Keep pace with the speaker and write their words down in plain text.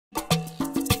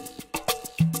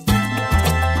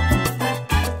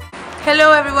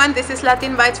Hello everyone, this is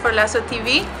Latin Bites for Laso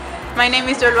TV. My name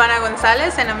is Jolvana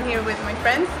Gonzalez and I'm here with my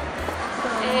friends.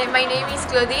 My name is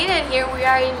Claudine and here we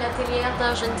are in Atelier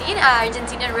d'Argentine, an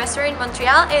Argentinian restaurant in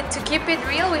Montreal. And to keep it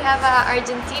real, we have an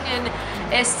Argentinian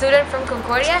student from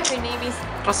Concordia. Her name is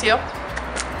Rocío.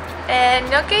 And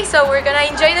okay, so we're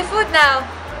gonna enjoy the food now.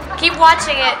 Keep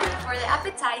watching it. For the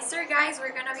appetizer, guys,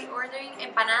 we're gonna be ordering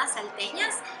empanadas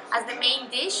salteñas. As the main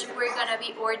dish, we're gonna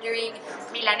be ordering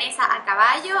milanesa a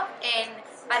caballo and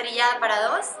parrillada para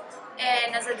dos.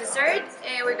 And as a dessert,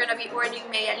 we're gonna be ordering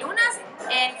medialunas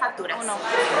and facturas.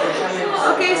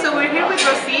 Okay, so we're here with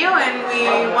Rocío and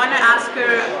we want to ask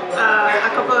her a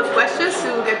couple of questions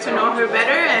to get to know her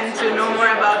better and to know more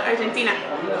about Argentina.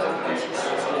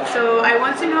 So I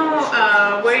want to know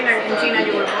where in Argentina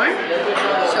you were born.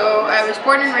 So I was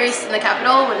born and raised in the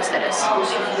capital, Buenos Aires.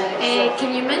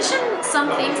 Can you mention some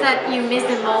things that you miss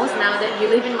the most now that you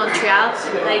live in Montreal?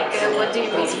 Like what do you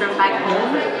miss from back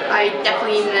home? I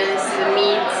definitely miss the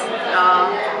meat.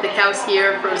 The cows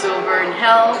here froze over in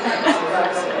hell.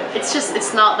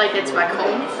 It's not like it's back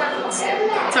home.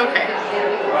 It's okay.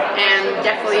 And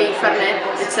definitely Fernet.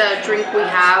 It's a drink we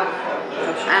have.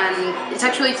 And it's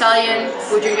actually Italian.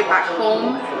 We drink it back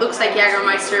home. It looks like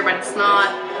Jägermeister, but it's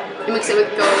not. You mix it with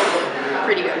goat.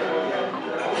 Pretty good.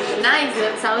 Nice.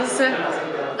 That sounds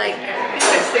like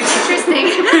Interesting.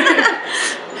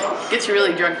 Gets you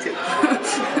really drunk too.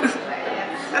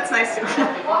 That's nice too.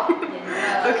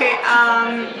 Okay,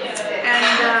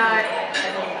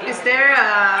 is there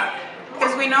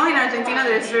because we know in Argentina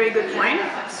there's very good wine,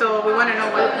 so we want to know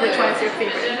which one is your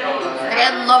favorite.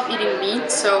 I love eating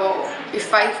meat, so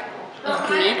if I eat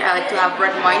meat, I like to have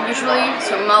red wine usually.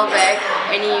 So Malbec,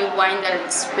 any wine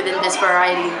that's within this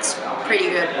variety, it's pretty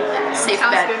good. Safe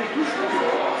bet.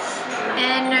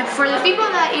 And for the people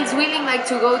that is willing like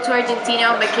to go to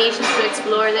Argentina on vacations to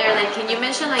explore there, like can you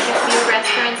mention like a few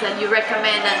restaurants that you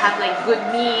recommend that have like good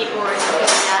meat or something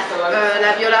like that?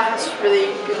 La Viola has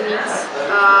really good meats.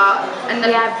 And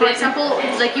then, for example,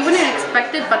 like you wouldn't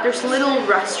expect it, but there's little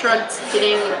restaurants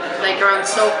hitting like around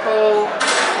Soho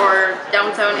or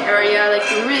downtown area, like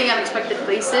in really unexpected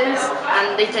places,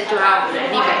 and they tend to have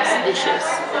the best dishes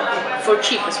for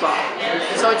cheap as well.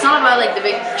 So it's not about like the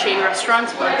big chain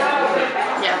restaurants, but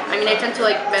yeah, I mean I tend to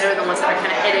like better the ones that are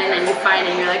kind of hidden and you find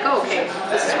and you're like, oh, okay,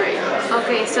 this is great.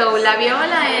 Okay, so La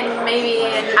Viola and maybe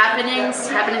Happenings.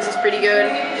 Happenings is pretty good.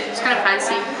 It's kind of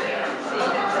fancy,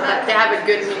 but they have a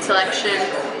good meat selection.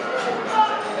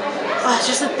 Oh, it's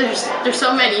just that there's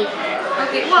so many.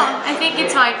 Okay, well, I think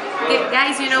it's fine. Okay,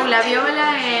 guys, you know La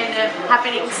Viola and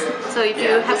Happenings, so if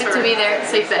you happen to be there,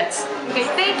 safe bets. Okay,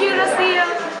 thank you,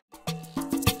 Rocío.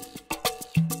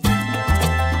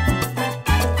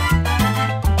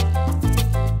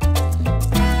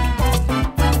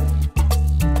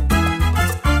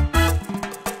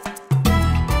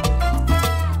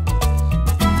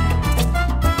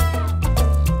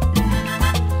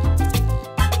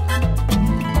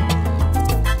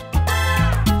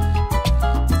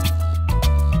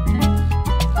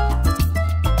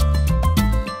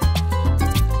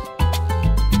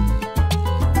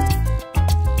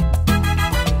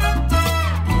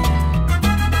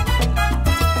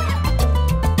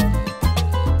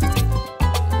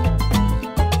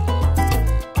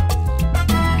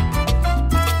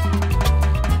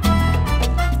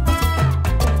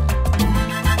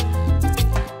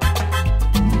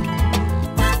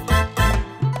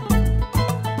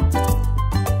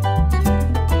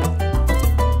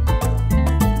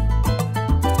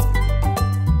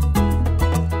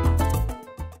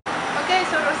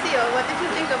 What did you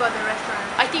think about the restaurant?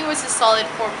 I think it was a solid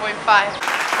 4.5.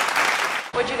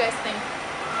 What do you guys think?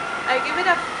 I give it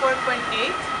a 4.8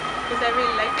 because I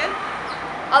really like it.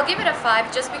 I'll give it a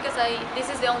 5 just because this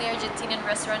is the only Argentinian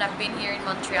restaurant I've been here in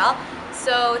Montreal.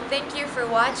 So thank you for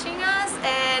watching us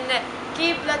and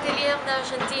keep L'Atelier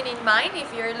d'Argentine in mind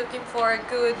if you're looking for a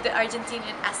good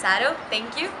Argentinian asado.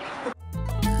 Thank you.